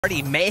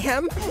Party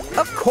Mayhem?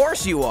 Of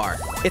course you are!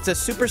 It's a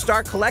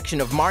superstar collection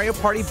of Mario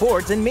Party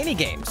boards and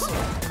minigames.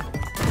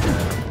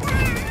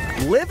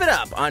 Live it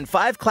up on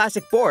 5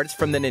 classic boards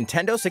from the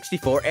Nintendo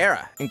 64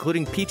 era,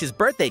 including Peach's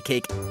Birthday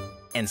Cake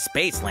and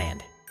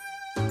Spaceland.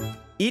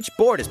 Each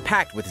board is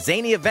packed with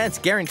zany events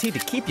guaranteed to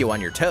keep you on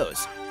your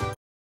toes.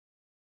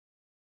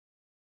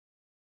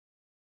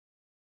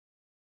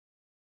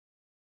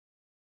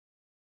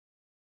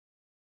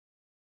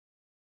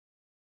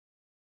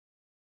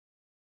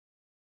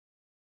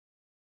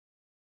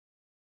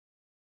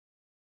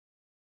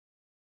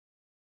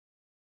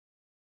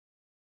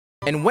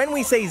 And when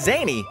we say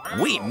zany,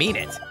 we mean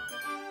it.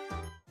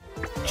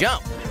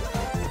 Jump,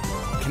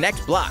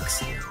 connect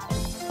blocks,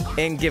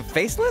 and give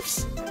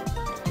facelifts?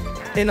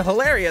 In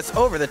hilarious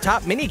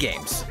over-the-top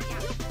minigames,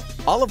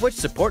 all of which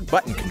support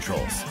button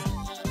controls.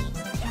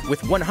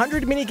 With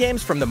 100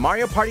 minigames from the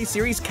Mario Party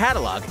series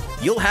catalog,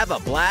 you'll have a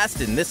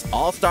blast in this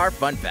all-star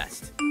fun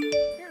fest.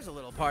 Here's a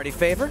little party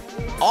favor.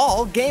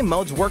 All game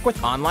modes work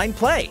with online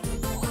play.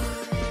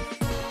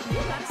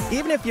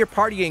 Even if you're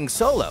partying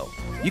solo,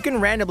 you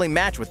can randomly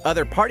match with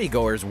other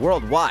partygoers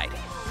worldwide.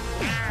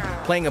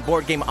 Playing a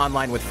board game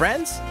online with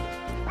friends?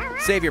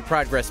 Save your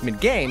progress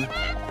mid-game,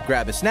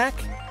 grab a snack,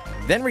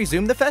 then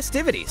resume the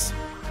festivities.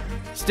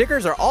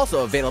 Stickers are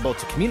also available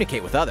to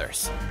communicate with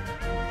others.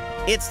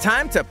 It's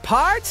time to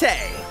party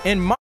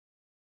in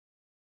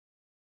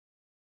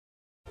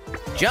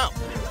Jump,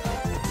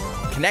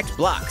 connect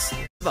blocks,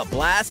 have a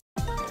blast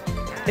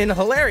in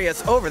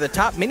hilarious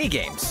over-the-top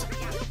minigames,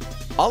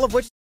 all of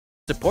which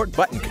support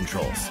button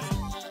controls.